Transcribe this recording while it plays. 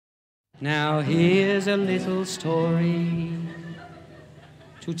Now here's a little story.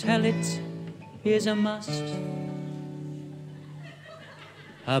 To tell it is a must.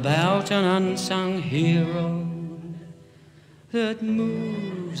 About an unsung hero that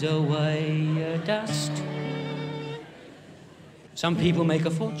moves away a dust. Some people make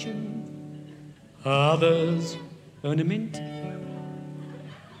a fortune, others earn a mint.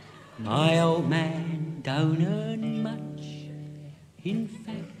 My old man don't earn much. In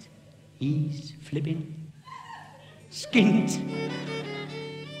fact, he's flipping skint.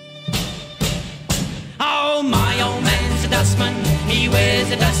 Oh, my old man's a dustman. He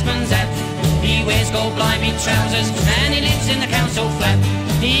wears a dustman's hat. He wears gold-blimey trousers and he lives in the council flat.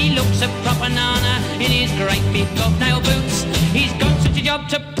 He looks a proper nana in his great big bobnail boots. He's got such a job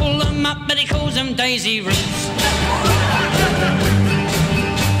to pull them up, but he calls them daisy roots.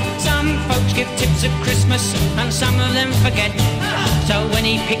 Some folks give tips at Christmas and some of them forget. So when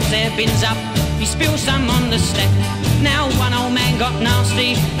he picks their bins up, he spills some on the step. Now one old man got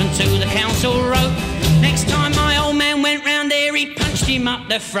nasty and to the council wrote, next time my old man went round there, he punched him up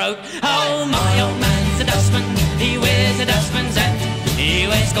the throat. Oh, my old man's a dustman. He wears a dustman's hat. He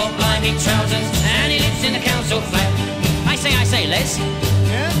wears gold-blimey trousers and he lives in the council flat. I say, Les.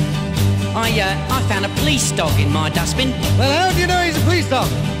 Yeah? I found a police dog in my dustbin. Well, how do you know he's a police dog?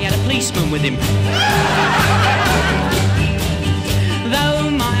 He had a policeman with him. Though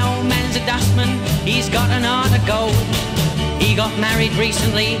my old man's a dustman, he's got an heart of gold. He got married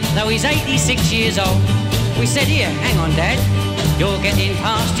recently, though he's 86 years old. We said, here, hang on, Dad, you're getting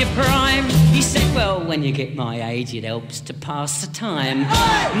past your prime. He said, well, when you get my age, it helps to pass the time.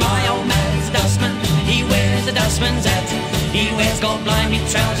 My old man's a dustman, he wears a dustman's hat. He wears gold-blimey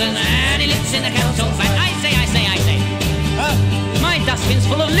trousers and he lives in the council flat. I say. My dustbin's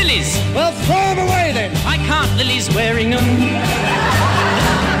full of lilies. Well, throw them away, then. I can't, Lily's wearing them.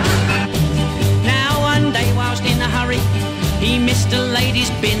 Now, one day, whilst in a hurry, he missed a lady's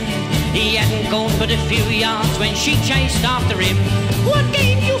bin. He hadn't gone but a few yards when she chased after him. What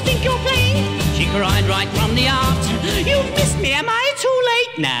game do you think you're playing? She cried right from the art. You've missed me, am I too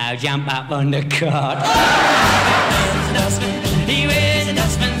late? Now jump up on the cart. He wears a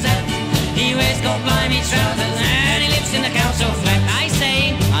dustman's hat. He wears gold-blimey trousers and he lives in the council flat. I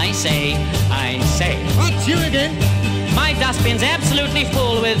say. What's you again? My dustbin's absolutely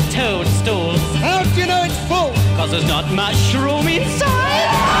full with toadstools. How do you know it's full? 'Cause there's not much room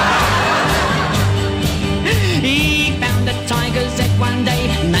inside. He found a tiger's head one day,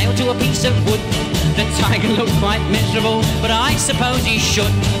 nailed to a piece of wood. The tiger looked quite miserable, but I suppose he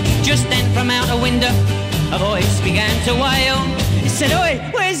should. Just then from out a window, a voice began to wail. He said, oi,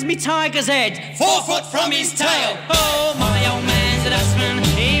 where's me tiger's head? 4 foot from his tail. Oh, my old man's a dustman.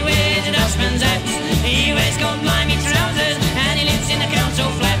 He wears a dustman's hat. He wears gold-blimey trousers and he lives in the council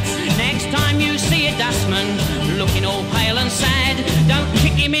flat. Next time you see a dustman looking all pale and sad, don't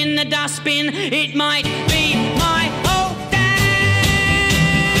kick him in the dustbin. It might be my